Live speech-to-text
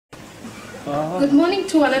Good morning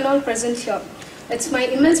to one and all present here. It's my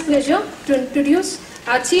immense pleasure to introduce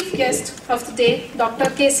our chief guest of the day, Dr.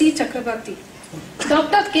 K.C. Chakrabarty.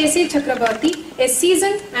 Dr. K.C. Chakrabarty, a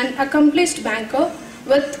seasoned and accomplished banker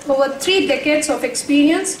with over 3 decades of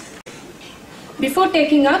experience. Before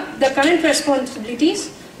taking up the current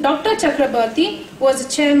responsibilities, Dr. Chakrabarty was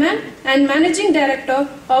the chairman and managing director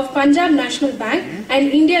of Punjab National Bank and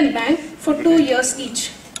Indian Bank for 2 years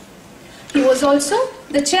each. He was also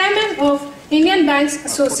the chairman of Indian Banks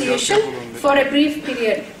Association for a brief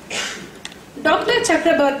period. Dr.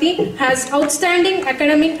 Chakrabarty has outstanding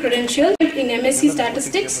academic credentials in MSc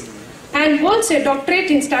Statistics and holds a doctorate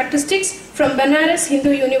in statistics from Banaras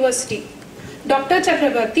Hindu University. Dr.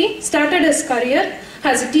 Chakrabarty started his career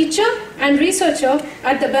as a teacher and researcher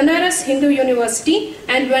at the Banaras Hindu University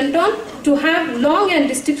and went on to have long and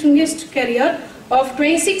distinguished career of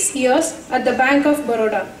 26 years at the Bank of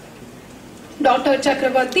Baroda. Dr.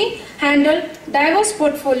 Chakrabarty handled diverse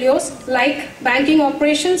portfolios like banking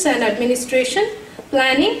operations and administration,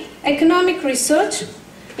 planning, economic research,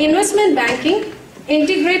 investment banking,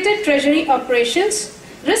 integrated treasury operations,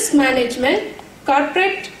 risk management,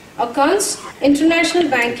 corporate accounts, international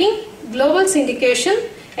banking, global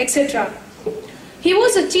syndication, etc. He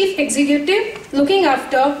was a chief executive looking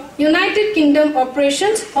after United Kingdom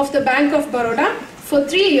operations of the Bank of Baroda for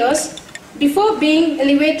 3 years before being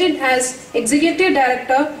elevated as Executive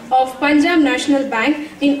Director of Punjab National Bank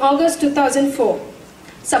in August 2004.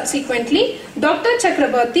 Subsequently, Dr.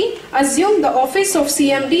 Chakrabarty assumed the office of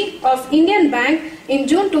CMD of Indian Bank in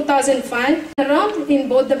June 2005, around in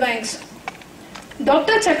both the banks.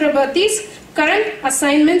 Dr. Chakrabarty's current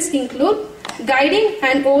assignments include guiding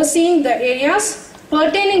and overseeing the areas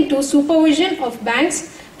pertaining to supervision of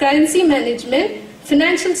banks, currency management,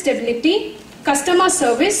 financial stability, customer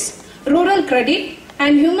service, rural credit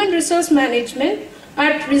and human resource management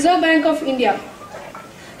at Reserve Bank of India.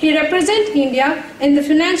 He represents India in the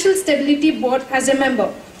Financial Stability Board as a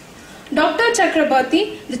member. Dr.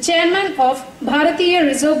 Chakrabarty, the chairman of Bharatiya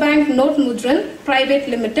Reserve Bank Note Mudran Private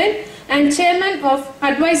Limited and chairman of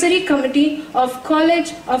Advisory Committee of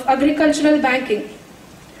College of Agricultural Banking.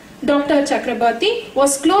 Dr. Chakrabarty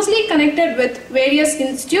was closely connected with various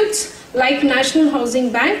institutes like National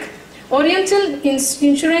Housing Bank, Oriental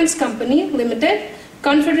Insurance Company Limited,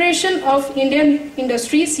 Confederation of Indian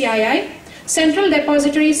Industries CII, Central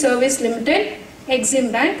Depository Service Limited,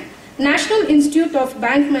 Exim Bank, National Institute of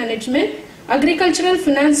Bank Management, Agricultural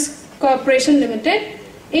Finance Corporation Limited,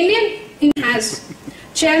 Indian has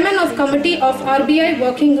Chairman of Committee of RBI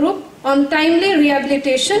Working Group on Timely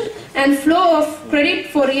Rehabilitation and Flow of Credit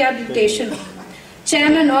for Rehabilitation,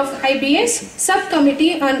 Chairman of IBS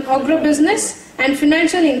Subcommittee on Agribusiness and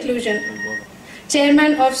Financial Inclusion,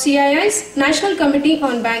 Chairman of CII's National Committee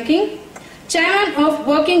on Banking, Chairman of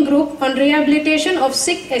Working Group on Rehabilitation of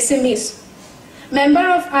Sick SMEs, Member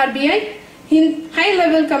of RBI in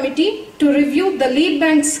High-Level Committee to review the lead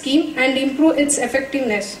bank scheme and improve its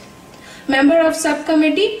effectiveness, Member of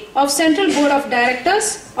Subcommittee of Central Board of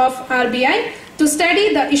Directors of RBI to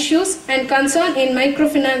study the issues and concern in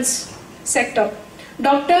microfinance sector.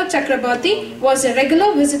 Dr. Chakrabarty was a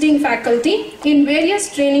regular visiting faculty in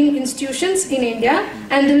various training institutions in India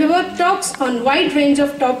and delivered talks on a wide range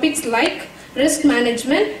of topics like risk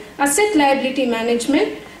management, asset liability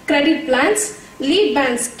management, credit plans, lead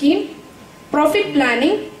bank scheme, profit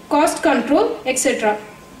planning, cost control, etc.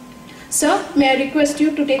 Sir, may I request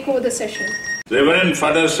you to take over the session. Reverend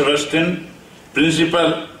Father Sebastian,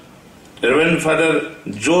 Principal, Reverend Father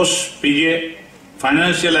Jose PJ,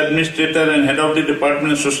 Financial Administrator and Head of the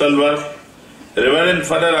Department of Social Work, Reverend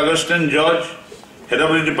Father Augustine George, Head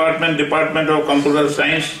of the Department of Computer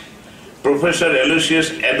Science, Professor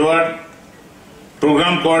Aloysius Edward,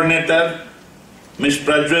 Program Coordinator, Ms.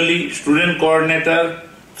 Prajwali, Student Coordinator,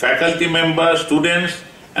 Faculty Member, students,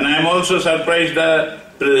 and I am also surprised the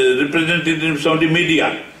representatives of the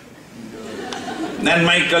media and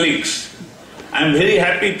my colleagues. I am very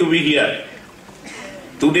happy to be here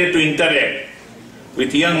today to interact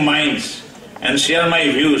with young minds and share my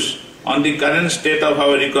views on the current state of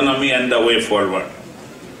our economy and the way forward.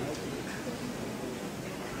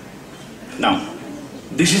 Now,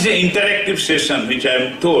 this is an interactive session which I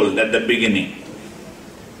am told at the beginning.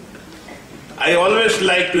 I always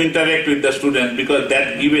like to interact with the students because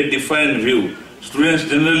that gives a different view. Students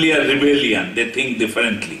generally are rebellion, they think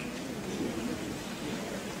differently.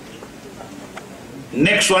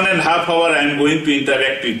 Next 1.5 hours I am going to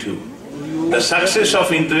interact with you. The success of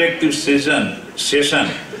interactive session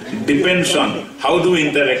depends on how do you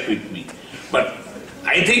interact with me. But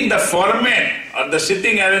I think the format or the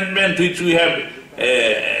sitting arrangement which we have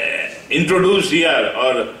introduced here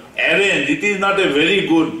or arranged, it is not a very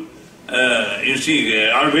good,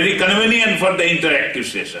 or very convenient for the interactive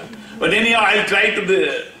session. But anyhow, I'll try to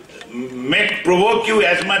provoke you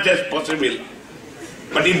as much as possible.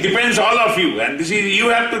 But it depends all of you, and you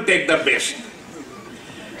have to take the best.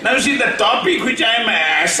 Now you see, the topic which I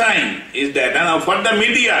am assigned is that, and for the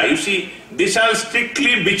media, you see, these are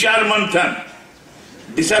strictly Vichaarmanthan.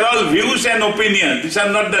 These are all views and opinions. These are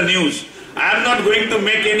not the news. I am not going to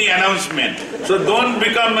make any announcement. So don't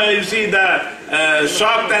become,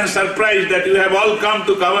 shocked and surprised that you have all come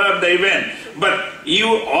to cover up the event. But you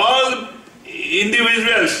all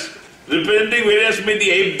individuals representing various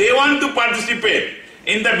media, if they want to participate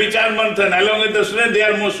in the Vichaarmanthan along with the students, they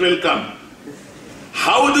are most welcome.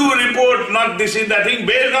 How do you report? Not this is the thing.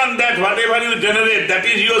 Based on that, whatever you generate, that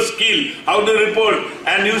is your skill. How to report.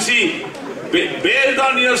 And you see, based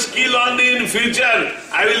on your skill only in future,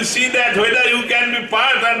 I will see that whether you can be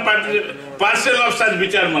part and parcel of such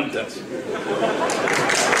Vichaarmanthans. So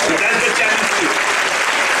that's the challenge.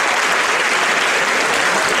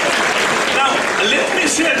 Now, let me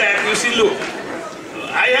say that, you see, look,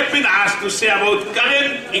 I have been asked to say about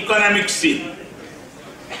current economic scene,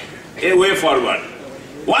 a way forward.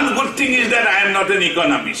 One good thing is that I am not an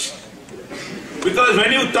economist. Because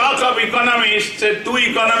when you talk of economists, two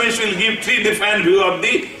economists will give three different views of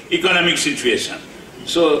the economic situation.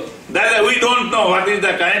 So that we don't know what is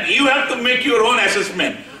the current. You have to make your own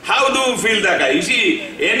assessment. How do you feel the current? You see,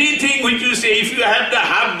 anything which you say, if you have the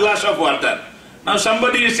half glass of water, now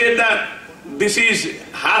somebody said that this is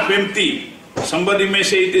half empty. Somebody may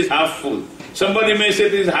say it is half full. Somebody may say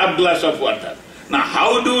it is half glass of water. Now,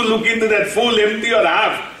 how do you look into that, full, empty or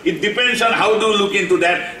half? It depends on how do you look into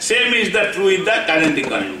that. Same is the true in the current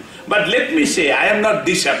economy. But let me say, I am not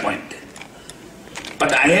disappointed.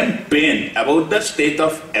 But I am pained about the state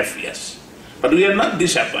of affairs. But we are not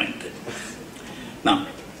disappointed. Now,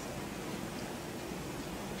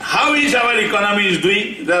 how is our economy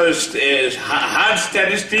doing? The hard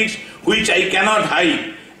statistics which I cannot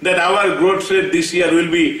hide, that our growth rate this year will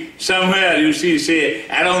be somewhere, you see, say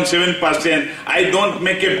around 7%. I don't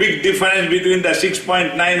make a big difference between the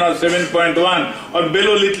 6.9 or 7.1 or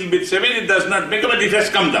below little bit 7. It does not make, but it has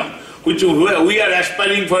come down. Which we are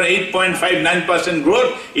aspiring for 8.59%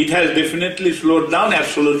 growth. It has definitely slowed down,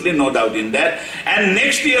 absolutely no doubt in that. And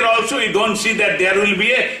next year also we don't see that there will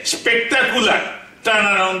be a spectacular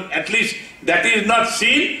turnaround. At least that is not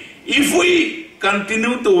seen if we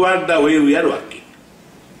continue to work the way we are working.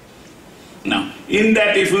 Now, in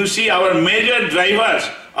that, if you see, our major drivers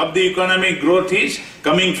of the economic growth is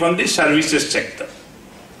coming from the services sector.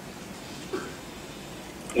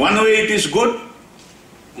 One way it is good.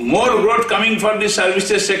 More growth coming from the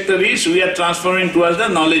services sector is we are transforming towards the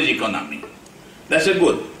knowledge economy. That's a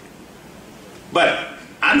good. But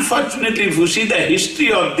unfortunately, if you see the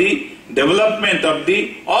history of the development of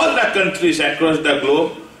all the countries across the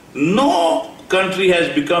globe, no country has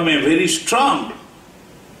become a very strong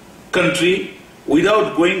country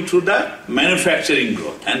without going through the manufacturing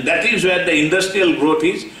growth. And that is where the industrial growth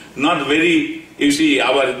is not very, you see,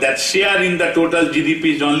 that share in the total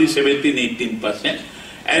GDP is only 17-18%.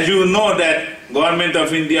 As you know that Government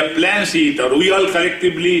of India plans it, or we all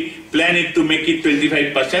collectively plan it to make it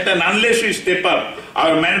 25%, and unless we step up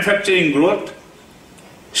our manufacturing growth,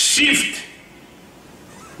 shift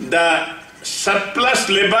the surplus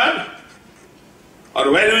labor, or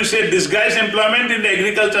where we say disguised employment in the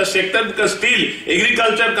agriculture sector, because still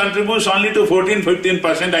agriculture contributes only to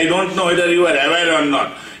 14-15%. I don't know whether you are aware or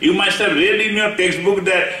not. You must have read in your textbook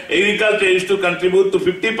that agriculture used to contribute to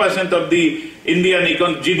 50% of the Indian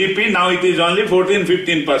GDP. Now it is only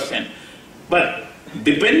 14-15%. But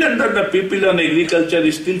dependent on the people on agriculture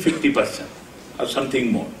is still 50% or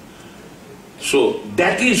something more. So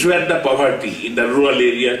that is where the poverty in the rural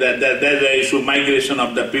area, that's the issue, migration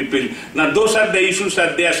of the people. Now those are the issues,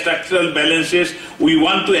 that they are structural balances. We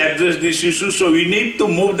want to address these issues, so we need to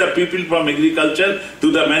move the people from agriculture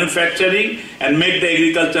to the manufacturing and make the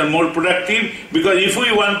agriculture more productive. Because if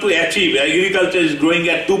we want to achieve, agriculture is growing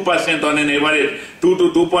at 2% on an average, 2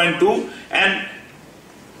 to 2.2, and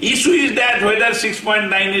issue is that whether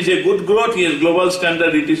 6.9 is a good growth, yes, global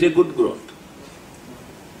standard it is a good growth.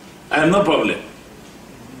 I have no problem.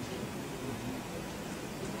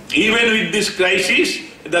 Even with this crisis,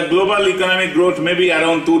 the global economic growth may be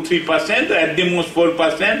around 2-3%, at the most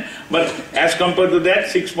 4%, but as compared to that,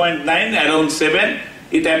 6.9, around 7,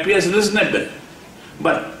 it appears reasonable.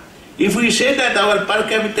 But if we say that our per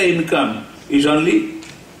capita income is only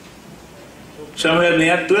somewhere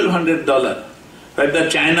near $1,200, but the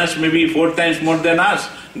China's may be 4 times more than us,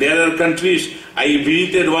 There are countries, I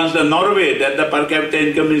visited once Norway, that the per capita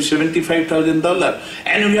income is $75,000.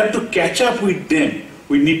 And we have to catch up with them.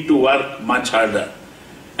 We need to work much harder.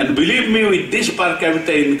 And believe me, with this per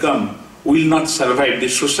capita income, we will not survive. The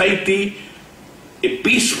society, a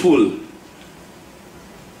peaceful,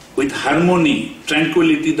 with harmony,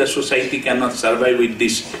 tranquility, the society cannot survive with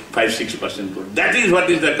this 5-6% growth. That is what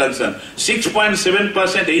is the concern. 6.7%,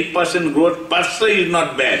 8% growth per se is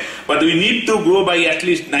not bad. But we need to grow by at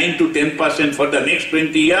least 9 to 10% for the next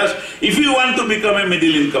 20 years if we want to become a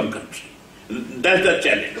middle income country. That's the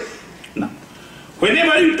challenge. Now,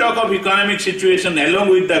 whenever you talk of economic situation, along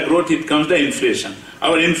with the growth, it comes the inflation.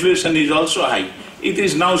 Our inflation is also high. It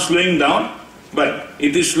is now slowing down, but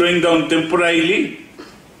it is slowing down temporarily.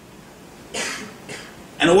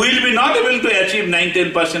 And we will be not able to achieve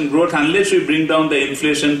 9-10% growth unless we bring down the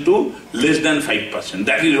inflation to less than 5%.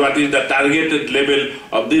 That is what is the targeted level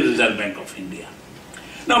of the Reserve Bank of India.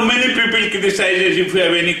 Now many people criticize us if you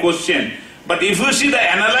have any question. But if you see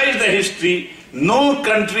analyze the history, no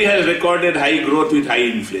country has recorded high growth with high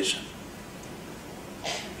inflation.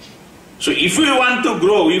 So if we want to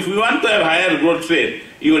grow, if we want to have higher growth rate,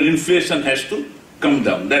 your inflation has to come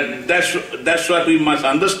down. That's what we must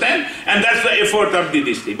understand, and that's the effort of the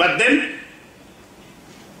district. But then,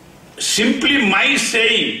 simply my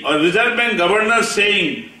saying, or Reserve Bank Governor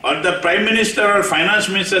saying, or the Prime Minister or Finance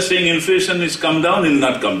Minister saying inflation is come down, will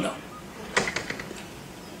not come down.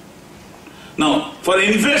 Now, for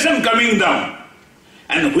inflation coming down,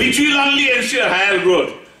 and which will only ensure higher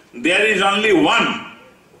growth, there is only one,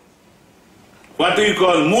 what we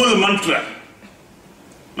call Mool Mantra.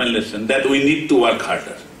 Listen, that we need to work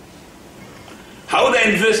harder. How the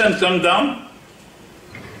inflation comes down?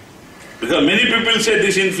 Because many people say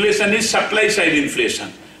this inflation is supply side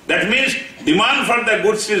inflation. That means demand for the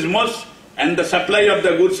goods is most and the supply of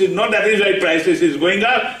the goods is not. That is why prices is going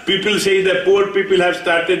up. People say the poor people have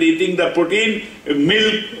started eating the protein,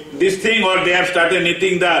 milk, this thing, or they have started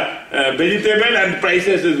eating the vegetable and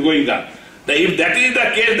prices is going up. If that is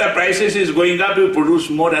the case, the prices is going up, you produce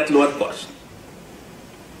more at lower cost.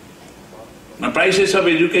 Now prices of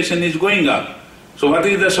education is going up. So what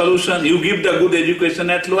is the solution? You give the good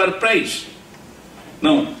education at lower price.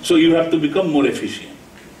 No, so you have to become more efficient.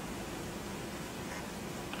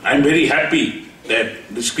 I am very happy that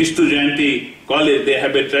this Kristu Jayanti College, they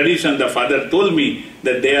have a tradition. The father told me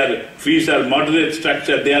that their fees are moderate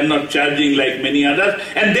structure, they are not charging like many others,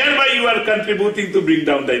 and thereby you are contributing to bring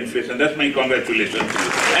down the inflation. That's my congratulations to you.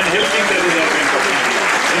 And helping the Reserve Bank of India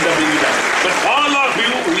in the bringing down. But all of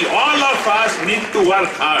you, all of us need to work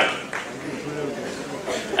hard.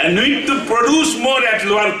 And need to produce more at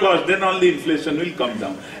lower cost, then only inflation will come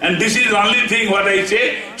down. And this is the only thing what I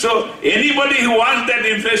say. So anybody who wants that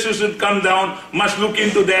inflation should come down must look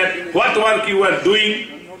into that, what work you are doing,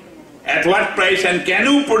 at what price, and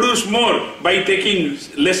can you produce more by taking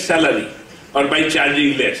less salary or by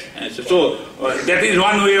charging less. So that is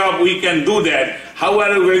one way of we can do that. How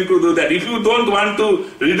are you going to do that? If you don't want to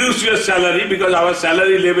reduce your salary because our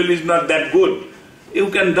salary level is not that good, you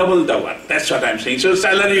can double the work. That's what I'm saying. So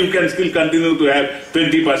salary you can still continue to have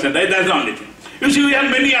 20%. That's the only thing. You see, we have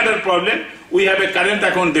many other problems. We have a current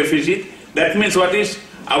account deficit. That means what is?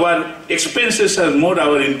 Our expenses are more,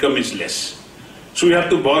 our income is less. So we have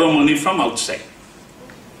to borrow money from outside.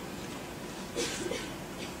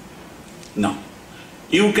 Now,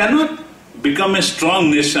 you cannot become a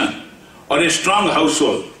strong nation or a strong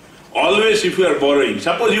household always if you are borrowing.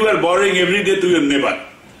 Suppose you are borrowing every day to your neighbor.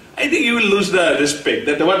 I think you will lose the respect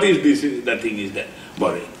that what is this, the thing is that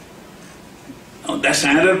borrowing. Now that's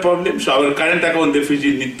another problem. So our current account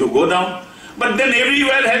deficit needs to go down. But then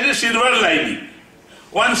everywhere has a silver lining.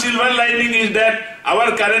 One silver lining is that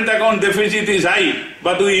our current account deficit is high,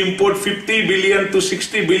 but we import 50 billion to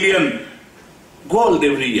 60 billion gold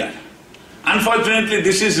every year. Unfortunately,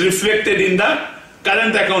 this is reflected in the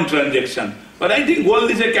current account transaction. But I think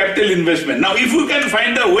gold is a capital investment. Now if you can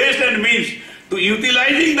find the ways and means to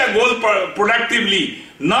utilizing the gold productively,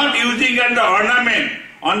 not using it as the ornament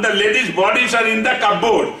on the ladies' bodies or in the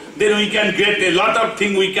cupboard, then we can get a lot of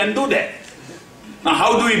things, we can do that. Now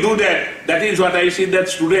how do we do that? That is what I see that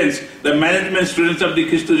students, the management students of the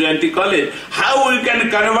Kristu Jayanti College, how we can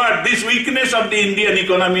convert this weakness of the Indian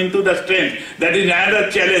economy into the strength. That is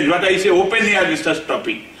another challenge. What I say, open air research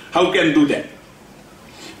topic. How can do that?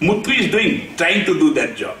 Muthu is trying to do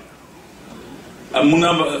that job.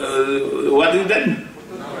 What is that?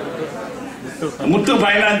 Muthu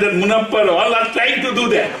Finance and Munappar, all are trying to do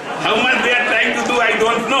that. How much they are trying to do, I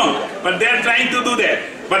don't know. But they are trying to do that.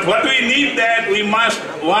 But what we need that, we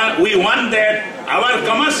want that our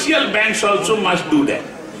commercial banks also must do that.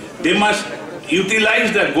 They must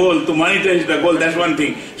utilize the gold, to monetize the gold, that's one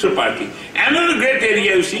thing. So party. Another great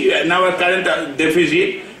area you see in our current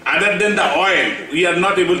deficit, other than the oil, we are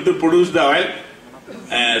not able to produce the oil.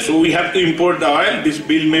 So we have to import the oil. This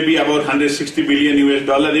bill may be about 160 billion US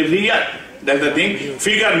dollar every year. That's the thing.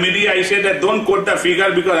 Figure, media, I say that don't quote the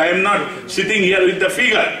figure because I am not sitting here with the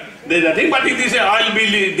figure. There's a thing, but it is an oil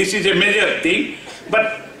bill, this is a major thing.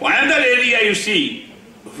 But another area you see,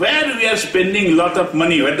 where we are spending a lot of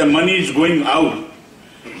money, where the money is going out,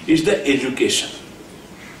 is the education.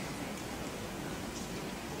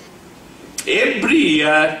 Every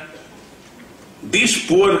year, this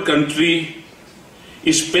poor country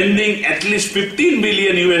is spending at least 15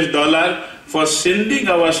 billion US dollar for sending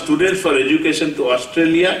our students for education to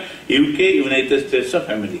Australia, UK, United States of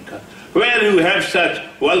America. Where you have such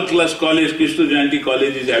world-class college, Kristu Jayanti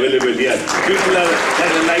College is available here. People are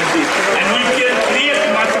like this. And we can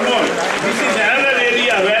create much more. This is another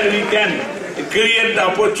area where we can create the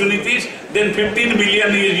opportunities. Then 15 billion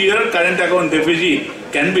a year current account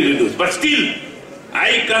deficit can be reduced. But still,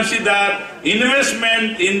 I consider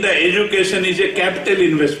investment in the education is a capital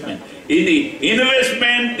investment. In the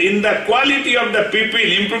investment in the quality of the people,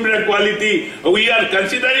 improving the quality, we are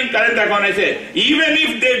considering current account. I say, even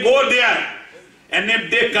if they go there and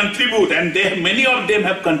if they contribute, and many of them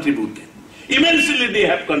have contributed, immensely they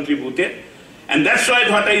have contributed, and that's why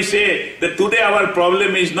what I say that today our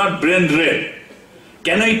problem is not brain drain.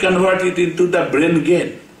 Can we convert it into the brain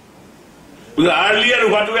gain? Because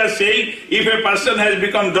earlier what we are saying, if a person has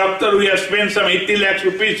become doctor, we have spent some 80 lakhs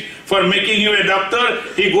rupees for making him a doctor,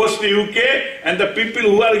 he goes to UK and the people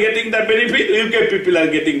who are getting the benefit, UK people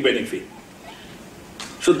are getting benefit.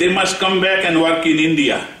 So they must come back and work in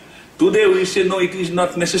India. Today we say no, it is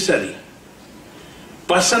not necessary.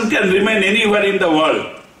 Person can remain anywhere in the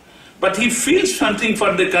world, but he feels something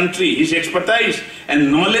for the country, his expertise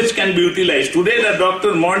and knowledge can be utilized. Today the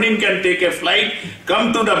doctor morning can take a flight,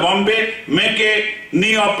 come to the Bombay, make a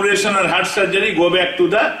knee operation or heart surgery, go back to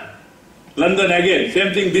the London again.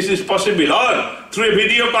 Same thing, this is possible. Or through a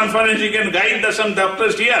video conference you can guide some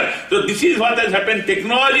doctors here. So this is what has happened.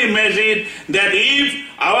 Technology makes it that if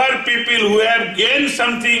our people who have gained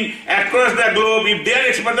something across the globe, if their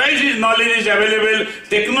expertise, knowledge is available,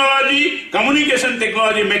 technology, communication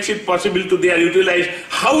technology makes it possible to they are utilized.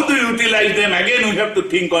 How to utilize them? Again we have to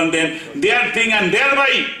think on them, their thing, and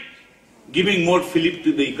thereby giving more fillip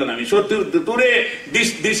to the economy. So today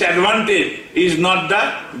this advantage is not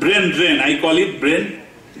the brain drain, I call it brain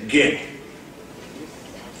gain.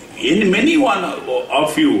 In many one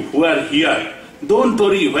of you who are here, don't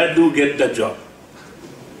worry where do you get the job.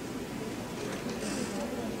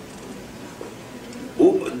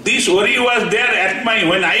 This worry was there at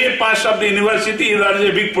when I passed up the university, there was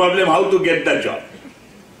a big problem how to get the job.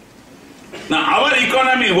 Now our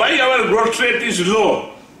economy, why our growth rate is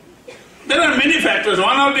low? There are many factors.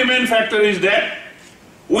 One of the main factors is that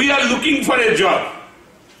we are looking for a job.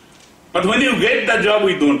 But when you get the job,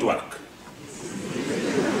 we don't work.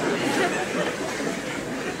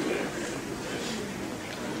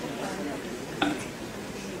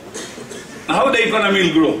 How the economy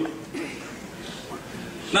will grow?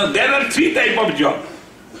 Now there are three types of jobs.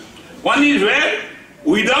 One is where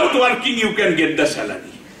without working you can get the salary.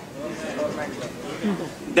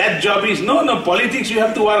 That job is, no, politics you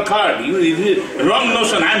have to work hard. Wrong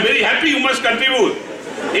notion. I am very happy you must contribute.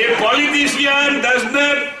 A politician does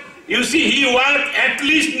not, you see, he works at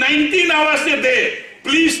least 19 hours a day.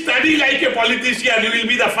 Please study like a politician, you will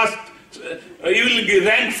be the first, you will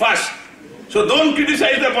rank first. So don't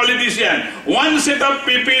criticize the politician. One set of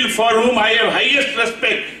people for whom I have highest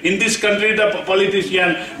respect in this country, the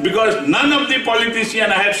politician, because none of the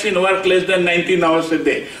politician I have seen work less than 19 hours a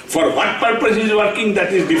day. For what purpose he is working,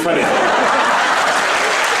 that is different.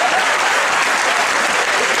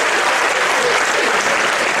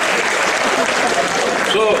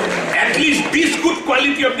 So at least this good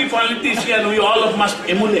quality of the politician we all of must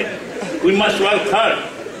emulate. We must work hard.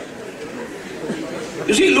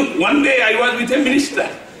 You see, look, one day I was with a minister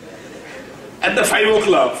at the 5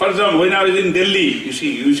 o'clock. For example, when I was in Delhi, you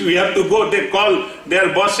see, we have to go, they call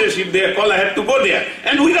their bosses, if they call, I have to go there.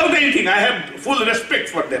 And without anything, I have full respect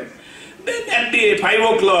for them. Then at the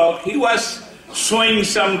 5 o'clock, he was showing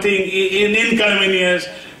something in inconvenience.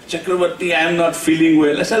 Chakrabarty, I am not feeling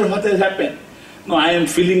well. I said, what has happened? No, I am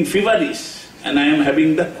feeling feverish and I am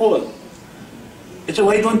having the cold. I said,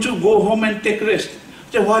 why don't you go home and take rest?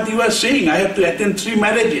 What you are saying, I have to attend 3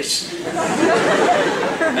 marriages.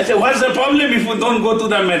 I said, what's the problem if you don't go to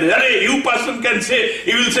the marriage? You person can say,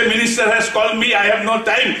 he will say, minister has called me, I have no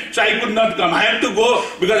time, so I could not come. I have to go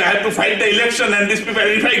because I have to fight the election and these people.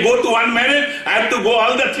 If I go to one marriage, I have to go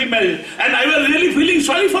all the 3 marriages. And I was really feeling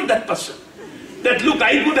sorry for that person. That look,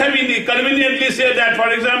 I could have conveniently said that, for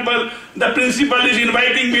example, the principal is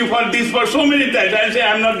inviting me for this for so many times. I say,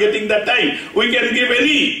 I'm not getting the time. We can give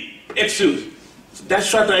any excuse.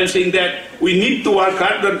 That's what I'm saying, that we need to work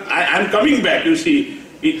hard, but I'm coming back, you see.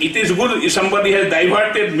 It is good if somebody has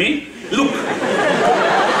diverted me. Look,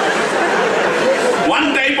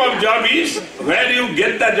 one type of job is where you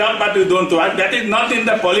get the job but you don't work. That is not in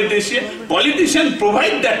the politician. Politicians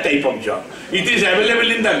provide that type of job. It is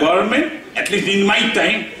available in the government, at least in my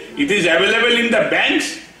time. It is available in the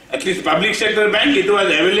banks, at least public sector bank. It was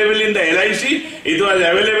available in the LIC. It was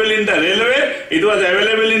available in the railway. It was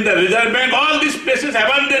available in the Reserve Bank. All these places,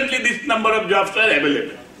 abundantly, this number of jobs are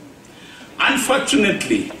available.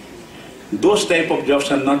 Unfortunately, those type of jobs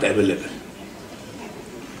are not available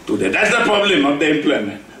today. That's the problem of the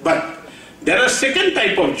employment. But there are second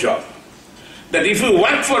type of job, that if you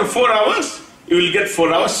work for 4 hours, you will get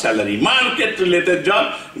 4 hours salary. Market related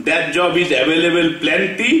job, that job is available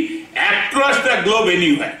plenty across the globe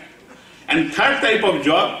anywhere. And third type of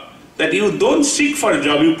job, that you don't seek for a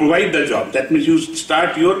job, you provide the job. That means you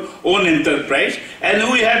start your own enterprise, and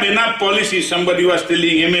we have enough policies. Somebody was telling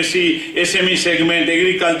MSC, SME segment,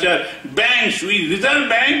 agriculture, banks, Reserve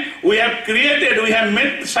Bank, we have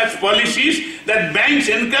made such policies that banks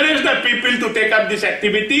encourage the people to take up this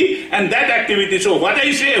activity and that activity. So what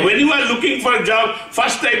I say, when you are looking for a job,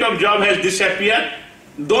 first type of job has disappeared.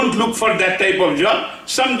 Don't look for that type of job.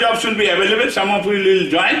 Some jobs will be available, some of you will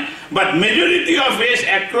join, but majority of ways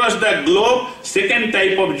across the globe, second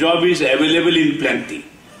type of job is available in plenty.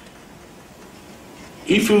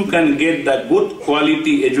 If you can get the good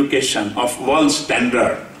quality education of world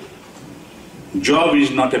standard, job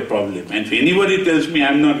is not a problem. And if anybody tells me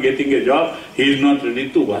I'm not getting a job, he is not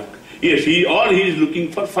ready to work. Yes, he is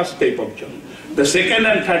looking for first type of job. The second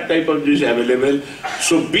and third type of job is available.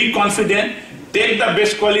 So be confident. Take the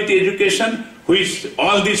best quality education, which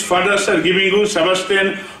all these fathers are giving you,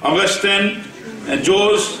 Sebastian, Augustine,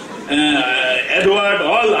 Jose, Edward,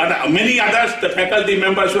 many others, the faculty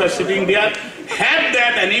members who are sitting there. Have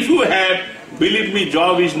that, and if you have, believe me,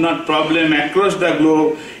 job is not problem across the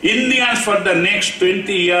globe. Indians for the next 20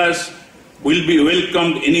 years will be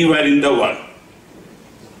welcomed anywhere in the world.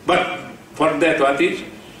 But for that, what is?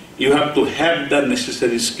 You have to have the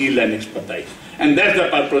necessary skill and expertise. And that's the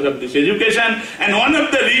purpose of this education. And one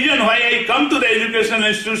of the reasons why I come to the educational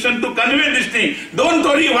institution to convey this thing. Don't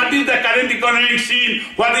worry what is the current economic scene,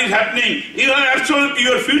 what is happening. You are absolute,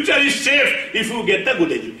 your future is safe if you get the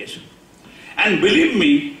good education. And believe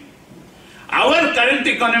me, our current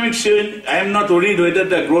economic scene, I am not worried whether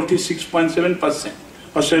the growth is 6.7%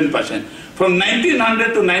 or 7%. From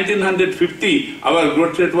 1900 to 1950, our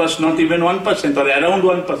growth rate was not even 1% or around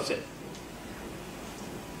 1%.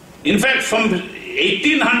 In fact, from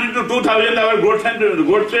 1800 to 2000, our growth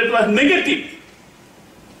rate was negative.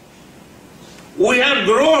 We have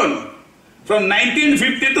grown from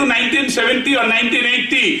 1950 to 1970 or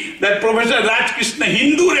 1980, that Professor Raj Krishna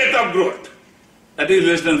Hindu rate of growth, that is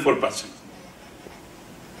less than 4%.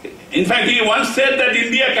 In fact, he once said that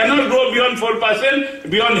India cannot grow beyond 4%,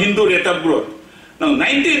 beyond Hindu rate of growth. Now,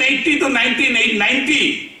 1980 to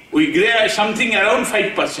 1990, we grew something around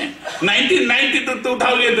 5%. 1990 to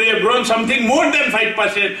 2000, we have grown something more than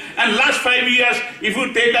 5%. And last 5 years, if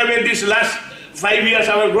you take away this last 5 years,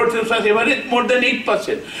 our growth rate was average more than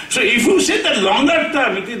 8%. So if you say the longer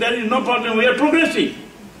term, there is no problem, we are progressing.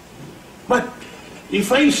 But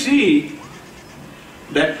if I see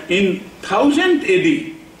that in 1000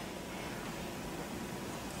 AD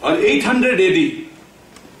or 800 AD,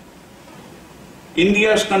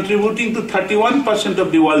 India is contributing to 31%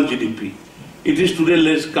 of the world GDP. It is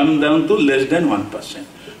today come down to less than 1%.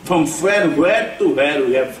 From where to where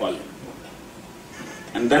we have fallen.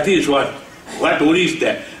 And that is what worries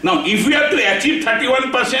that. Now, if we have to achieve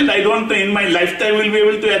 31%, I don't know in my lifetime we'll be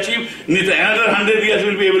able to achieve, another 100 years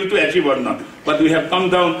we'll be able to achieve or not. But we have come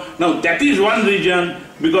down. Now, that is one reason,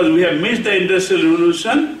 because we have missed the Industrial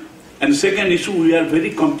Revolution. And second issue, we are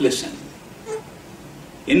very complacent.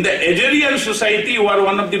 In the agrarian society, we are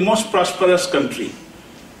one of the most prosperous countries,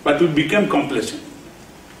 but we became complacent.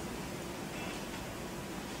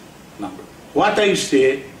 Now, what I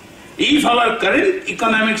say, if our current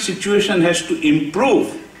economic situation has to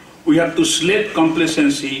improve, we have to slate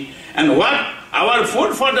complacency, and what our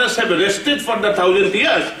forefathers have rested for the 1000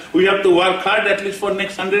 years, we have to work hard at least for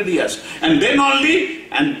next 100 years. And then only,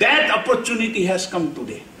 and that opportunity has come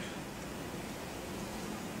today.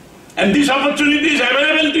 And this opportunity is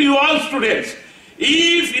available to you all students.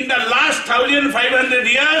 If in the last 1500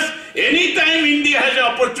 years, any time India has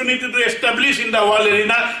an opportunity to establish in the world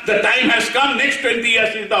arena, the time has come, next 20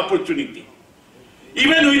 years is the opportunity.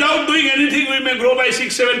 Even without doing anything, we may grow by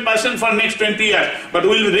 6-7% for next 20 years. But we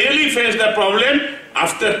will really face the problem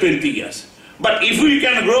after 20 years. But if we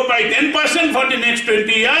can grow by 10% for the next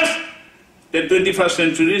 20 years, then 21st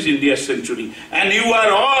century is India's century. And you are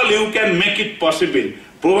all, you can make it possible.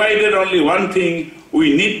 Provided only one thing,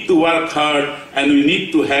 we need to work hard and we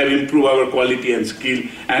need to improve our quality and skill,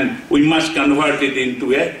 and we must convert it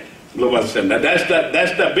into a global standard. That's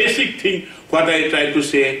the basic thing what I try to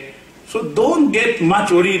say. So don't get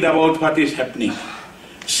much worried about what is happening.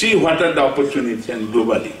 See what are the opportunities and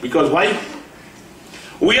globally. Because why?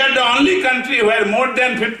 We are the only country where more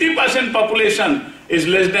than 50% population is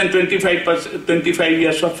less than 25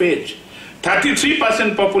 years of age.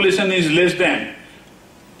 33% population is less than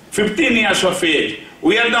 15 years of age.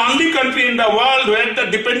 We are the only country in the world where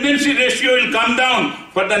the dependency ratio will come down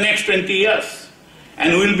for the next 20 years.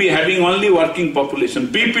 And we will be having only working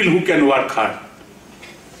population, people who can work hard.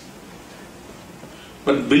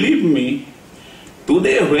 But believe me,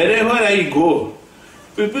 today wherever I go,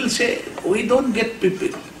 people say, we don't get people.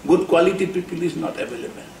 Good quality people is not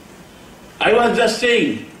available. I was just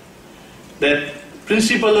saying that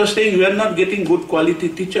principal was saying we are not getting good quality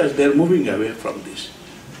teachers, they are moving away from this.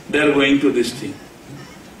 They are going to this thing.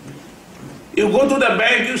 You go to the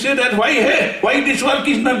bank, you say that why this work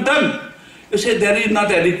is not done? You say there is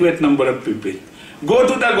not adequate number of people. Go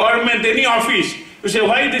to the government, any office, you say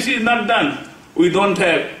why this is not done? We don't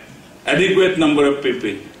have adequate number of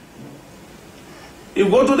people. You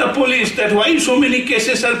go to the police, that why so many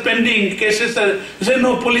cases are pending, you say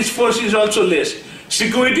no, police force is also less.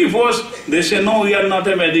 Security force, they say no, we are not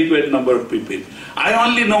an adequate number of people. I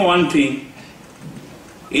only know one thing.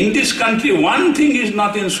 In this country, one thing is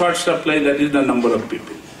not in short supply, that is the number of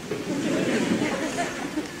people.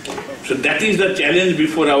 So that is the challenge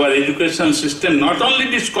before our education system, not only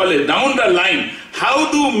this college, down the line, how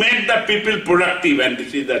to make the people productive, and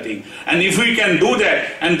this is the thing. And if we can do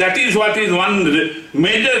that, and that is what is one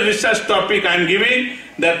major research topic I am giving,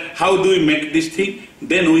 that how do we make this thing,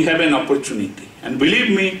 then we have an opportunity. And believe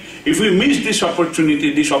me, if we miss this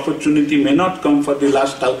opportunity may not come for the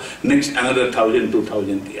next another 1,000,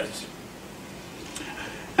 2,000 years.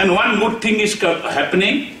 And one good thing is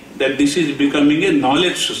happening, that this is becoming a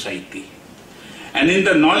knowledge society. And in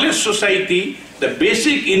the knowledge society, the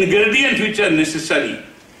basic ingredients which are necessary,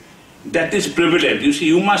 that is prevalent. You see,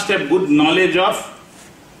 you must have good knowledge of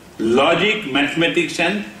logic, mathematics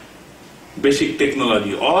and basic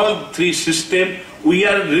technology. All three systems, we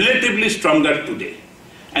are relatively stronger today.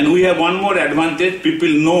 And we have one more advantage, people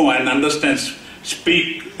know and understand,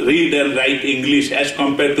 speak, read and write English as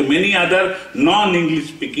compared to many other non-English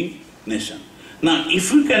speaking nations. Now,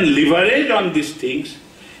 if we can leverage on these things,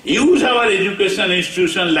 use our education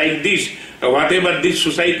institution like this, whatever this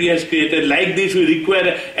society has created, like this we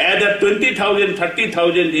require either 20,000,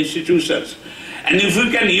 30,000 institutions. And if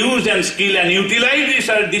we can use and skill and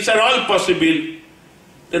utilize these are all possible,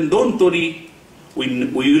 then don't worry, we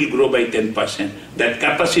will grow by 10%. That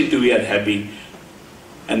capacity we are having.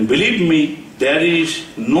 And believe me, there is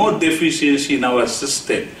no deficiency in our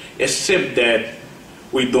system except that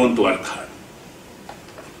we don't work hard.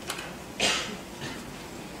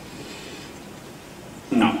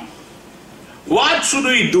 Now, what should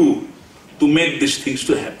we do to make these things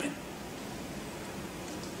to happen?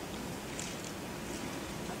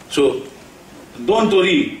 So, don't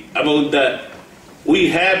worry about that. We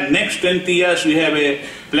have next 20 years, we have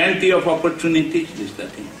plenty of opportunities. This is the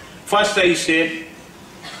thing. First I said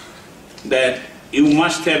that you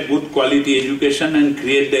must have good quality education and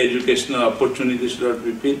create the educational opportunities for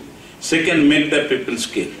people. Second, make the people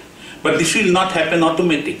skill. But this will not happen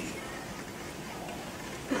automatically.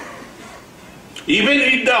 Even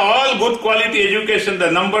with the all good quality education,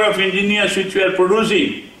 the number of engineers which we are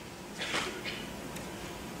producing,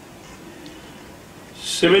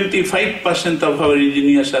 75% of our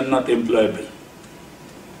engineers are not employable.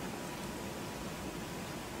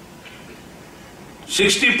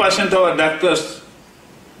 60% of our doctors,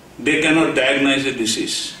 they cannot diagnose a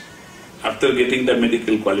disease after getting the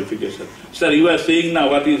medical qualification. Sir, you are saying now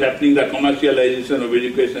what is happening, the commercialization of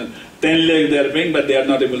education, 10 lakhs they are paying, but they are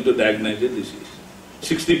not able to diagnose a disease.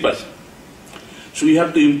 60%. So we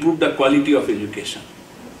have to improve the quality of education.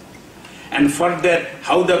 And for that,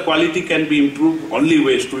 how the quality can be improved, only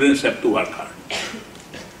way students have to work hard.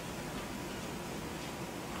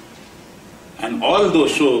 And all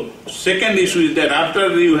those, so second issue is that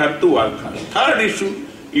after you have to work hard. Third issue,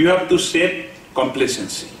 you have to set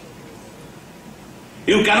complacency.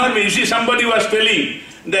 You cannot be. You see, somebody was telling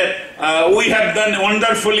that we have done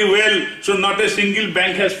wonderfully well, so not a single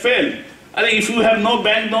bank has failed. If you have no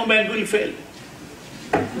bank will fail.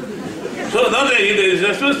 So there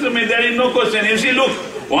is no question. You see, look,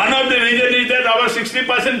 one of the reasons is that our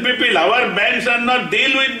 60% people, our banks are not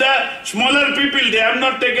deal with the smaller people. They have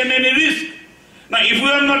not taken any risk. Now, if we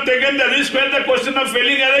have not taken the risk, where the question of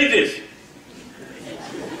failing arises?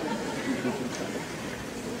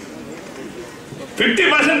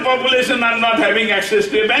 50% population are not having access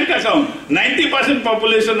to a bank account. 90%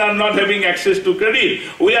 population are not having access to credit.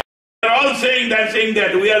 We are all saying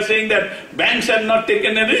that. We are saying that banks have not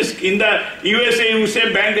taken a risk. In the USA, you say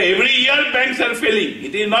every year banks are failing.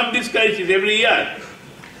 It is not this crisis, every year.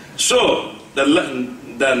 So,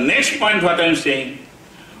 the next point what I am saying,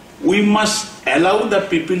 we must allow the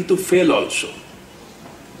people to fail also.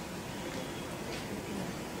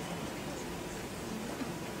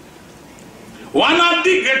 One of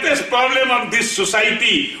the greatest problems of this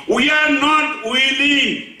society, we are not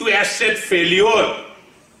willing to accept failure.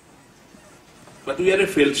 But we are a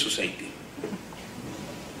failed society.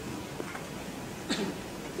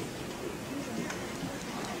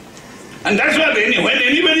 And that's why when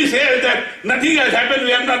anybody says that nothing has happened,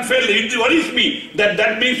 we have not failed, it worries me.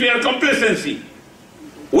 That means we are complacency.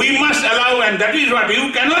 We must allow, and that is what, you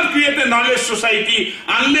cannot create a knowledge society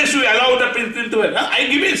unless you allow the people to help. I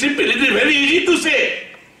give it simple, it is very easy to say,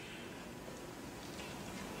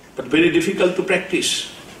 but very difficult to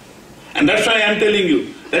practice. And that's why I am telling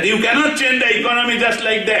you, that you cannot change the economy just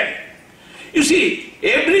like that. You see,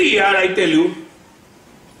 every year I tell you,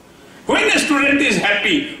 when a student is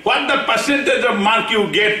happy, what the percentage of mark you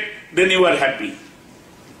get, then you are happy.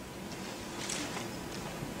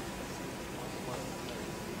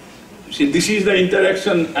 See, this is the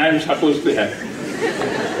interaction I am supposed to have.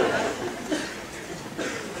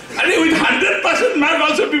 And with 100% mark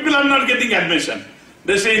also people are not getting admission.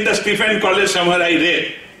 They say in the Stephen College somewhere I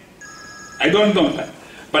read. I don't know that.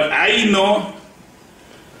 But I know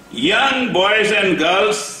young boys and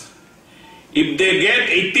girls, if they get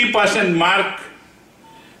 80% mark,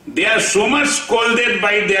 they are so much scolded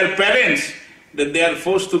by their parents that they are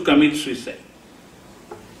forced to commit suicide.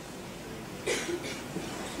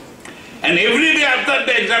 And every day after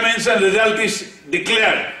the examination result is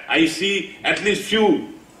declared, I see at least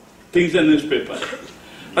few things in the newspaper.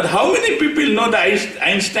 But how many people know that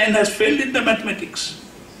Einstein has failed in the mathematics?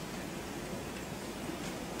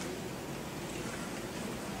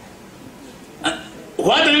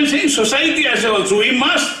 What I am saying, society as a whole, so we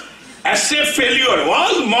must accept failure.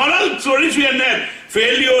 All moral stories we are not.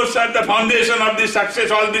 Failures are the foundation of the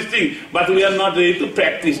success, all these things. But we are not ready to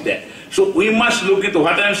practice that. So we must look at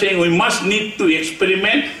what I am saying, we must need to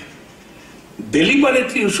experiment.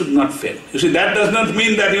 Deliberately you should not fail. You see, that does not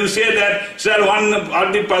mean that you say that, sir, one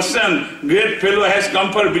of the person, great fellow has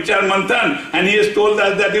come for Vichaarmanthan and he has told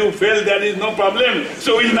us that you failed, there is no problem,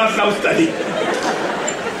 so we will not now study.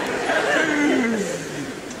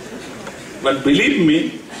 But believe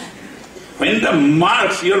me, when the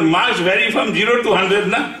marks, your marks vary from 0 to 100,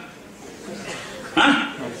 na? Huh?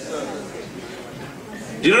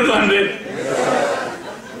 0 to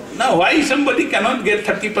 100? Now why somebody cannot get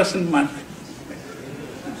 30% mark?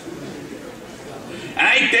 And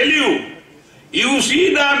I tell you, you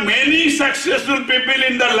see the many successful people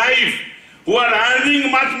in the life who are earning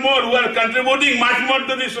much more, who are contributing much more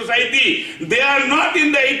to the society. They are not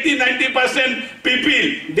in the 80-90%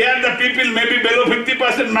 people. They are the people maybe below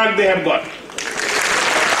 50% mark they have got.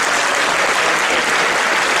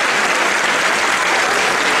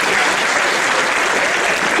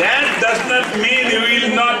 That does not mean you will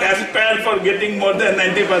not aspire for getting more than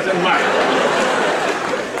 90% mark.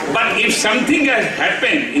 But if something has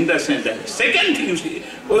happened in the center, second thing you see,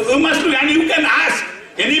 you must look, and you can ask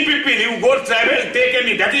any people, you go travel, take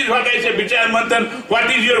any, that is what I say, Vichaarmanthan,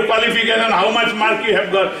 what is your qualification, how much mark you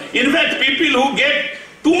have got. In fact, people who get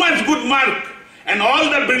too much good mark, and all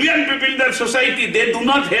the brilliant people in the society, they do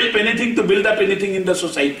not help anything to build up anything in the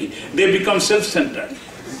society. They become self-centered.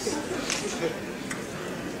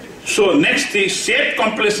 So next is shape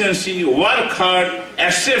complacency, work hard,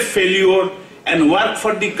 accept failure, and work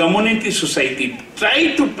for the community society.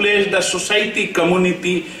 Try to place the society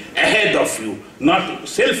community ahead of you, not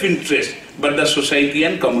self-interest, but the society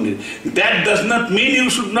and community. That does not mean you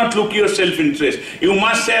should not look your self-interest. You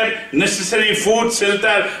must have necessary food,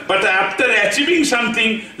 shelter, but after achieving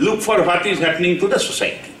something, look for what is happening to the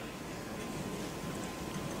society.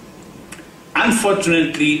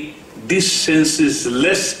 Unfortunately, this sense is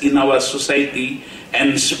less in our society,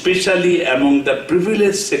 and especially among the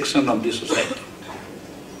privileged section of the society.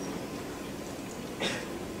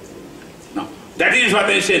 Now, that is is what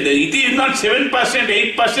I said. It is not 7%,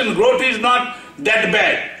 8% growth is not that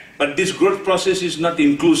bad. But this growth process is not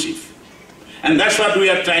inclusive. And that's what we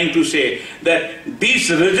are trying to say, that these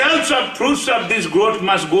results of fruits of this growth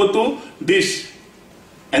must go to this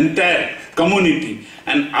entire community.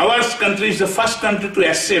 And our country is the first country to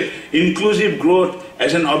accept inclusive growth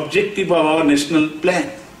as an objective of our national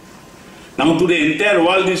plan. Now today the entire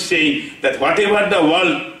world is saying that whatever the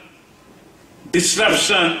world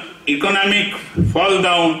disruption, economic fall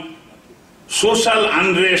down, social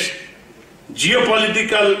unrest,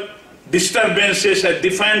 geopolitical disturbances at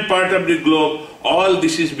different part of the globe, all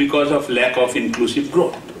this is because of lack of inclusive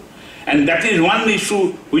growth. And that is one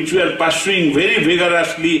issue which we are pursuing very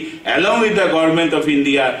vigorously along with the government of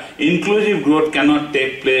India. Inclusive growth cannot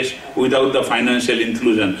take place without the financial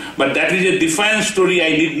inclusion. But that is a different story.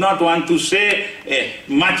 I did not want to say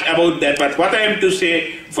much about that. But what I am to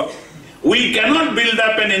say, we cannot build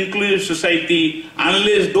up an inclusive society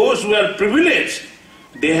unless those who are privileged,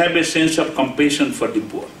 they have a sense of compassion for the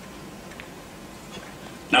poor.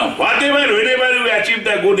 Now, whenever we achieve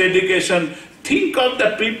the good education, think of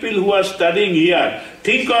the people who are studying here.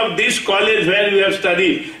 Think of this college where we have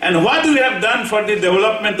studied and what we have done for the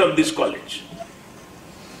development of this college.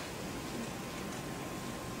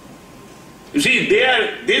 You see,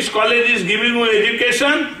 this college is giving you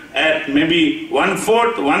education at maybe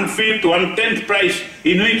 1/4, 1/5, 1/10 price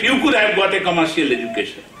in which you could have got a commercial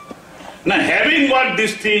education. Now, having got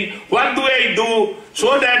this thing, what do I do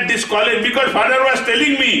so that this college, because father was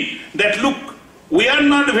telling me that look, we are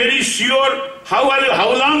not very sure how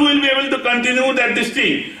long we will be able to continue this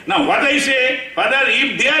thing. Now what I say, father,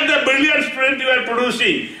 if they are the brilliant students you are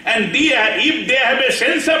producing and if they have a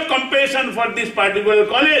sense of compassion for this particular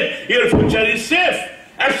college, your future is safe.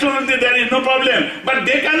 Absolutely, there is no problem. But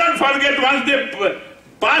they cannot forget once they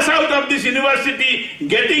pass out of this university,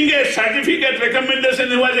 getting a certificate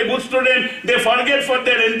recommendation, he was a good student, they forget for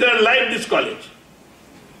their entire life this college.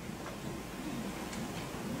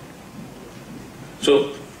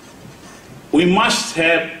 So, we must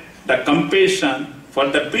have the compassion for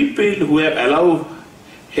the people who have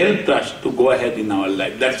helped us to go ahead in our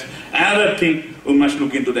life. That's another thing we must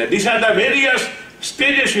look into that. These are the various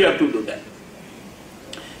stages we have to do that.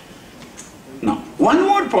 Now, one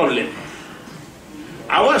more problem.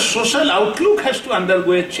 Our social outlook has to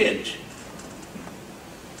undergo a change.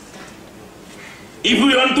 If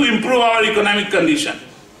we want to improve our economic condition,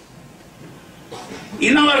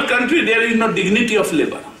 in our country there is no dignity of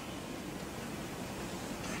labor.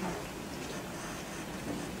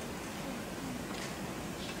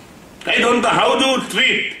 I don't know how do you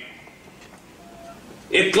treat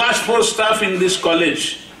a class 4 staff in this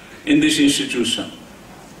college, in this institution.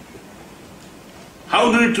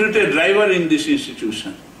 How do you treat a driver in this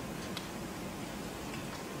institution?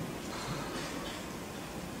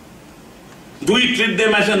 Do we treat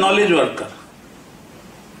them as a knowledge worker?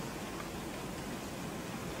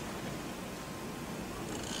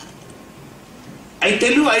 I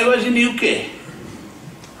tell you, I was in UK.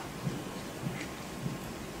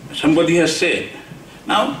 Somebody has said.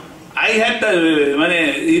 Now, I had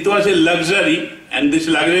it was a luxury, and this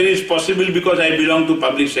luxury is possible because I belong to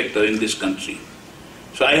public sector in this country.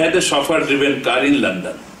 So I had a chauffeur-driven car in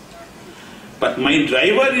London. But my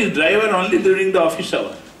driver is driver only during the office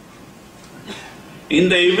hour. In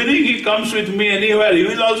the evening he comes with me anywhere. He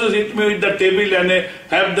will also sit me with the table and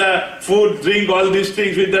have the food, drink, all these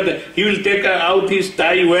things with that. He will take out his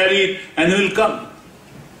tie, wear it, and he will come.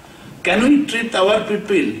 Can we treat our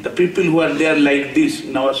people, the people who are there like this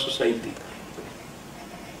in our society?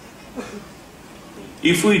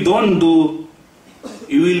 If we don't do,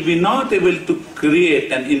 you will be not able to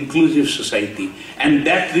create an inclusive society, and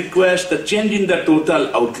that requires the change in the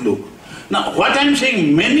total outlook. Now, what I am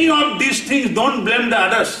saying, many of these things don't blame the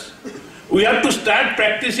others. We have to start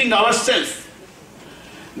practicing ourselves.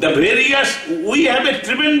 We have a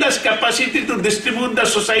tremendous capacity to distribute the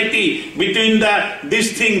society between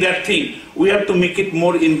this thing, that thing. We have to make it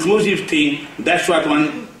more inclusive thing. That's what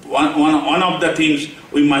one of the things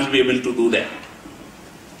we must be able to do that.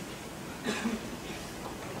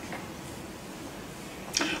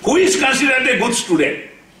 Who is considered a good student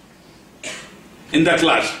in the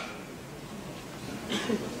class?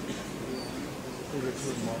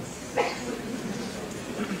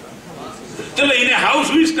 So in a house,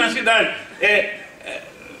 who is considered a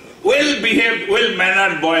well-behaved,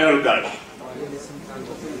 well-mannered boy or girl?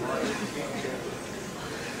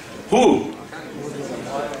 Who?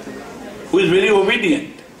 Who is very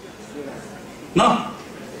obedient? No.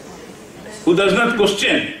 Who does not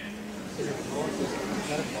question?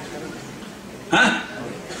 Huh?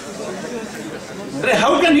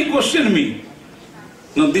 How can he question me?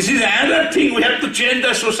 Now this is another thing, we have to change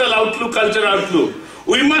the social outlook, cultural outlook.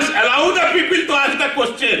 We must allow the people to ask the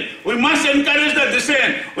question. We must encourage the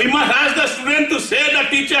dissent. We must ask the student to say to the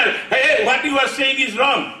teacher, hey, what you are saying is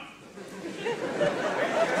wrong.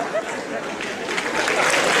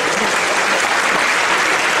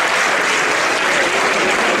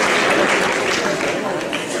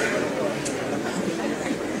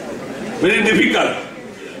 Very difficult.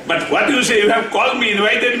 But what you say, you have called me,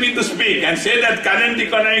 invited me to speak and say that current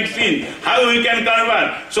economic scene, how we can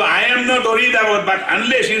convert. So I am not worried about, but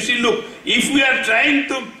unless, you see, look, if we are trying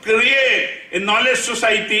to create a knowledge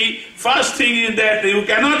society, first thing is that you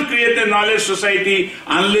cannot create a knowledge society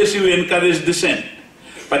unless you encourage dissent.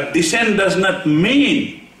 But dissent does not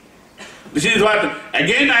mean, this is what,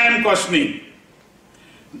 again I am cautioning.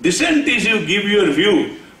 Dissent is you give your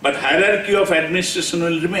view, but hierarchy of administration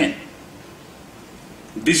will remain.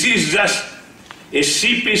 This is just a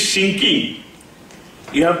ship is sinking.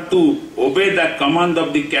 You have to obey the command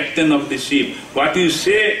of the captain of the ship. What you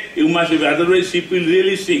say, you must, otherwise ship will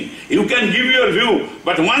really sink. You can give your view,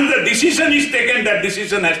 but once the decision is taken, that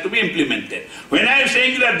decision has to be implemented. When I am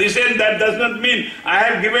saying that dissent, that does not mean I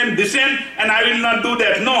have given dissent and I will not do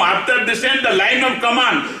that. No, after dissent, the line of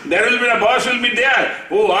command, there will be a boss will be there,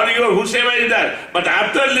 or whosoever is there. But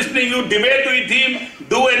after listening, you debate with him,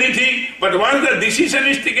 do anything, but once the decision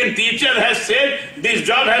is taken, teacher has said, this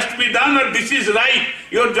job has to be done or this is right,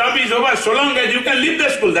 your job is over. So long as you can leave the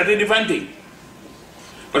school, that is a different thing.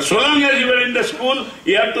 But so long as you are in the school,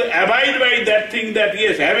 you have to abide by that thing that,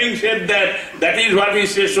 yes, having said that, that is what he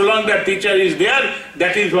says, so long the teacher is there,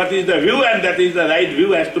 that is what is the view and that is the right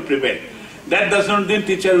view has to prevail. That does not mean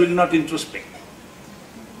teacher will not introspect.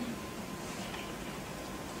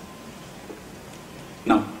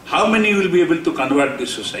 Now, how many will be able to convert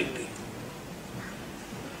this society?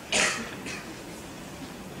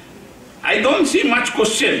 I don't see much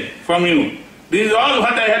question from you. This is all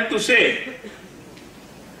what I have to say.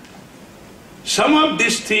 Some of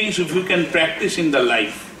these things, if you can practice in the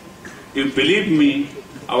life, you believe me,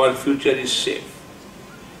 our future is safe.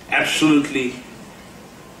 Absolutely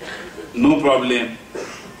no problem.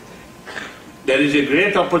 There is a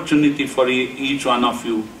great opportunity for each one of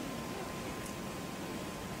you.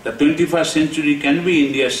 The 21st century can be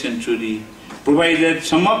India's century, provided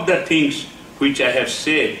some of the things which I have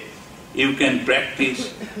said, you can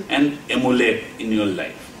practice and emulate in your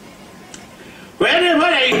life. Wherever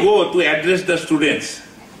I go to address the students,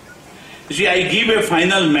 you see, I give a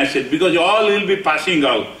final message because all will be passing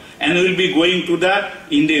out and will be going to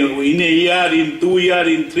in a year, in 2 years,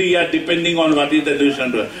 in 3 years, depending on what is the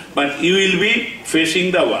decision. But you will be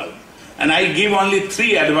facing the wall. And I give only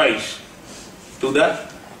 3 advice to the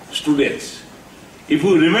students. If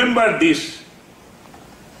you remember this,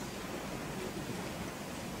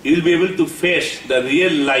 you will be able to face the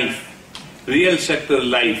real life, real sector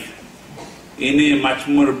life in a much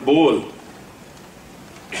more bold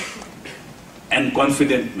and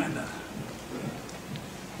confident manner.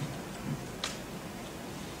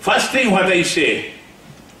 First thing what I say,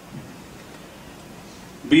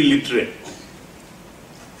 be literate.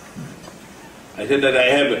 I said that I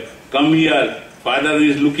have come here, father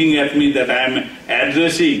is looking at me that I am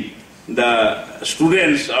addressing the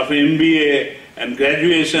students of MBA and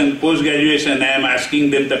graduation, post-graduation, I am asking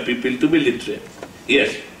them, the people, to be literate.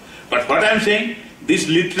 Yes. But what I am saying, this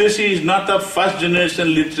literacy is not a first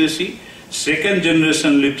generation literacy, second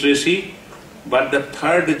generation literacy, but the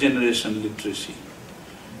third generation literacy.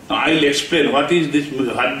 Now I will explain what is this,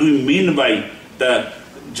 what do we mean by the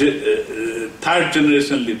third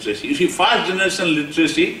generation literacy. You see, first generation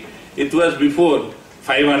literacy, it was before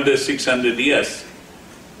 500, 600 years,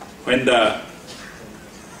 when a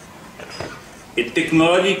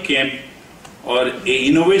technology came or a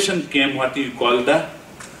innovation came, what you call the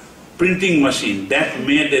printing machine, that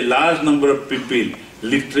made a large number of people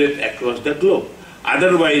literate across the globe.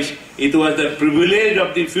 Otherwise, it was the privilege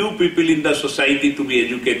of the few people in the society to be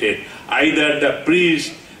educated, either the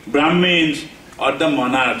priests, Brahmins, or the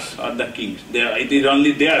monarchs or the kings. It is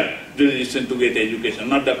only their jurisdiction to get education,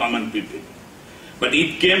 not the common people. But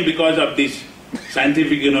it came because of this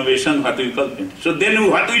scientific innovation, what we call it. So then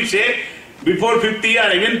what we say, before 50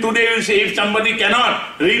 years, even today we say if somebody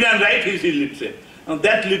cannot read and write, he is illiterate. Now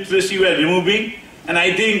that literacy we are removing, and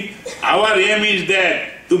I think our aim is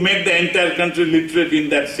that to make the entire country literate in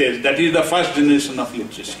that sense. That is the first generation of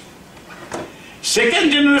literacy.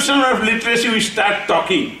 Second generation of literacy, we start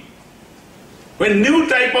talking. When new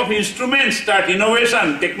type of instruments start,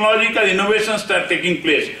 innovation, technological innovation start taking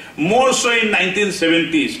place, more so in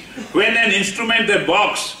 1970s, when an instrument, a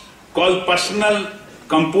box called personal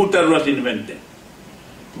computer was invented.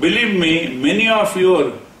 Believe me, many of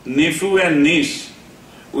your nephew and niece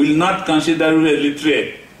will not consider you a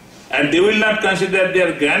literate, and they will not consider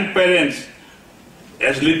their grandparents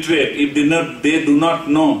as literate if they do not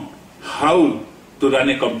know how to run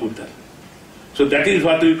a computer. So that is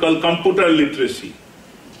what we call computer literacy,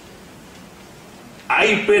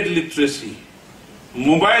 iPad literacy,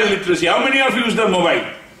 mobile literacy. How many of you use the mobile?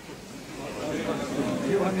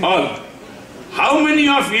 All. How many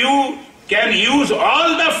of you can use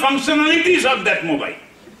all the functionalities of that mobile?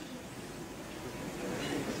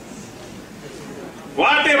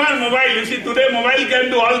 Whatever mobile, you see today mobile can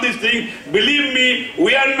do all these things. Believe me,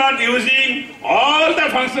 we are not using all the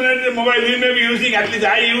functionality of mobile. We may be using, at least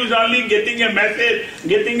I use only getting a message,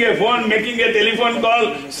 getting a phone, making a telephone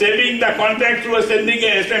call, saving the contact through sending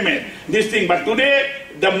a SMS, this thing. But today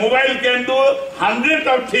the mobile can do hundreds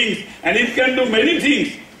of things and it can do many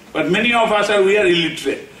things. But many of us we are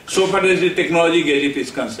illiterate so far as the technology gadget is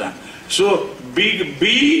concerned. So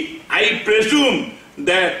I presume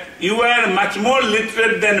that you are much more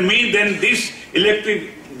literate than me, than these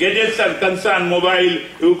electric gadgets are concerned, mobile,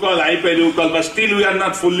 you call iPad, you call, but still we are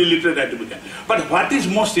not fully literate at the beginning. But what is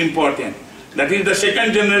most important, that is the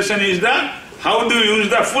second generation, is the how do you use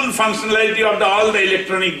the full functionality of all the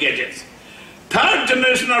electronic gadgets. Third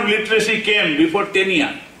generation of literacy came before 10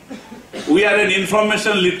 years. We are an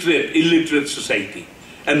information illiterate society,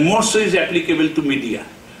 and more so is applicable to media.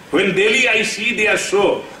 When daily I see their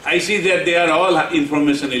show, I see that they are all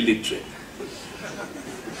information illiterate.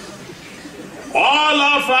 All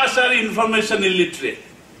of us are information illiterate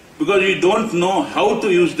because we don't know how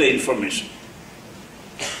to use the information.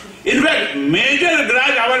 In fact, major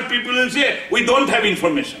grudge our people will say, we don't have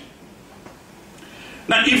information.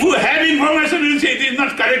 Now, if you have information, you will say it is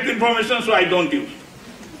not correct information, so I don't use.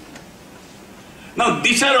 Now,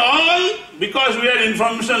 these are all because we are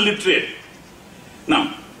information literate.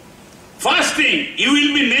 Now, first thing, you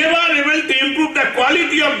will be never able to improve the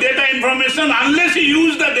quality of data information unless you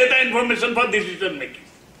use the data information for decision making.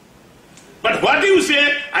 But what you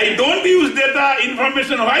say, I don't use data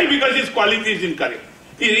information, why? Because its quality is incorrect.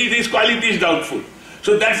 Its quality is doubtful.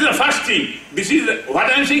 So that's the first thing. This is what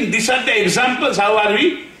I am saying, these are the examples how are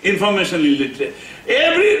we information illiterate.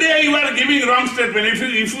 Every day you are giving wrong statement.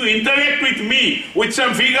 If you interact with me with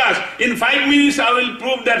some figures, in 5 minutes I will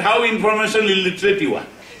prove that how information illiterate you are.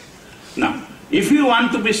 Now, if you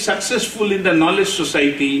want to be successful in the knowledge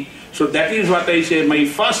society, so that is what I say, my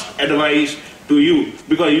first advice to you,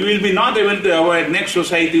 because you will be not able to avoid, next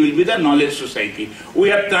society will be the knowledge society. We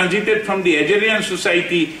have transited from the agrarian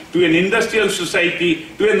society to an industrial society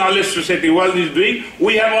to a knowledge society. World is doing,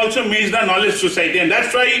 we have also missed the knowledge society, and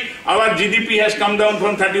that's why our GDP has come down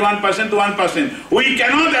from 31% to 1%. We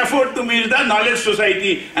cannot afford to miss the knowledge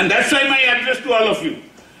society, and that's why my address to all of you,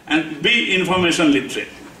 and be information literate.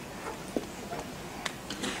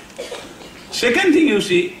 Second thing, you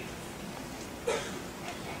see,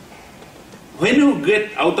 when you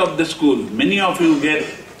get out of the school, many of you get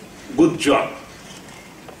good job.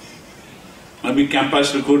 Maybe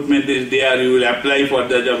campus recruitment is there, you will apply for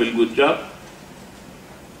the job, will good job.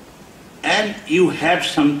 And you have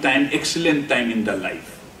some time, excellent time in the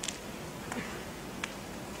life.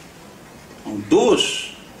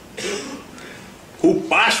 Those who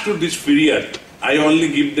pass through this period, I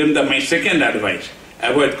only give them my second advice.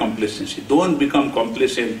 Avoid complacency. Don't become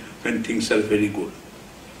complacent when things are very good.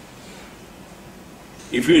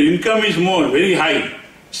 If your income is more, very high,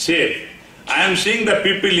 save. I am seeing the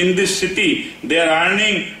people in this city, they are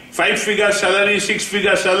earning 5-figure salary,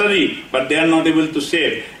 6-figure salary, but they are not able to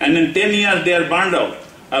save. And in 10 years they are burned out.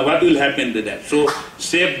 What will happen to that? So,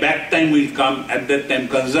 save, back time will come. At that time,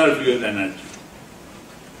 conserve your energy.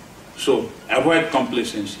 So, avoid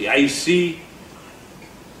complacency. I see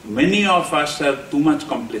many of us are too much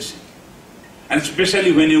complacent, and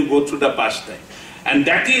especially when you go through the past time. And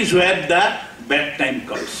that is where the bad time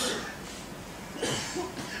comes.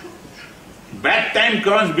 Bad time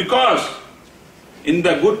comes because in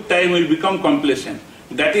the good time we become complacent.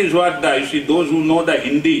 That is what you see, those who know the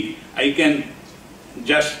Hindi, I can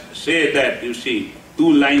just say that, you see,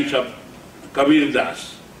 2 lines of Kabir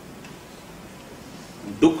Das.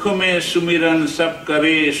 दुख में सुमिरन सब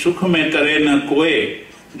करे, सुख में करे न कोई,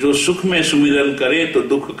 जो सुख में सुमिरन करे तो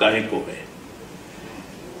दुख काहे को है.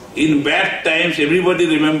 In bad times everybody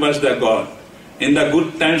remembers the God. In the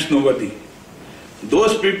good times nobody.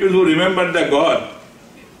 Those people who remember the God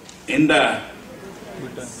in the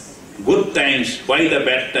good times, why the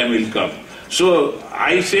bad time will come. So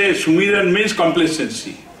I say sumiran means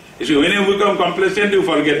complacency. You see, when you become complacent you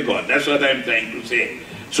forget God. That's what I am trying to say.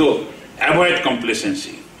 So avoid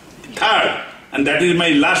complacency. Third, and that is my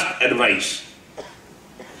last advice,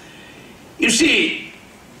 You see,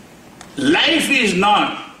 life is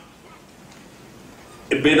not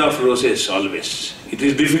a bed of roses always. It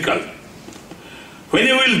is difficult. When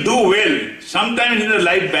you will do well, sometimes in your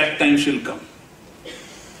life bad times will come.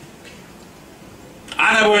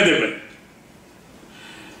 Unavoidable.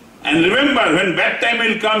 And remember, when bad time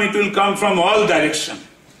will come, it will come from all directions.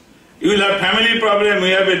 You will have family problem,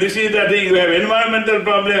 you have a this is the thing, you have environmental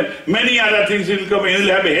problem, many other things will come, you will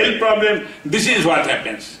have a health problem. This is what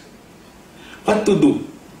happens. What to do?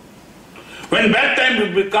 When bad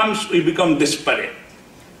time comes, we become desperate.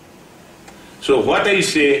 So what I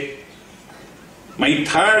say, my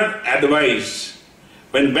third advice,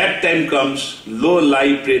 when bad time comes, low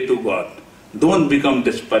lie, pray to God. Don't become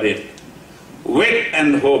desperate. Wait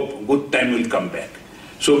and hope, good time will come back.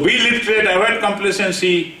 So be literate, avoid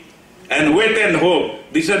complacency, and wait and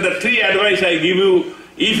hope. These are the three advice I give you.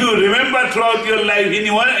 If you remember throughout your life, in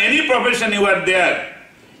any profession you are there,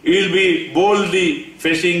 you will be boldly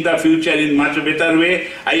facing the future in much better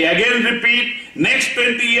way. I again repeat, next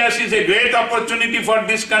 20 years is a great opportunity for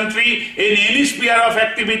this country in any sphere of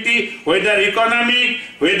activity, whether economic,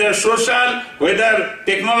 whether social, whether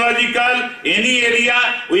technological, any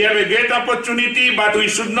area, we have a great opportunity, but we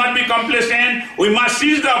should not be complacent. We must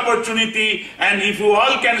seize the opportunity, and if you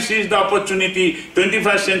all can seize the opportunity,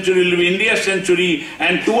 21st century will be India's century,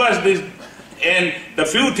 and towards this, and the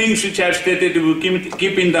few things which I have stated, you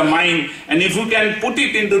keep in the mind, and if you can put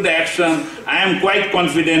it into the action, I am quite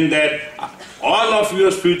confident that all of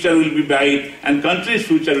your future will be bright and country's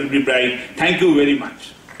future will be bright. Thank you very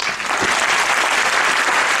much.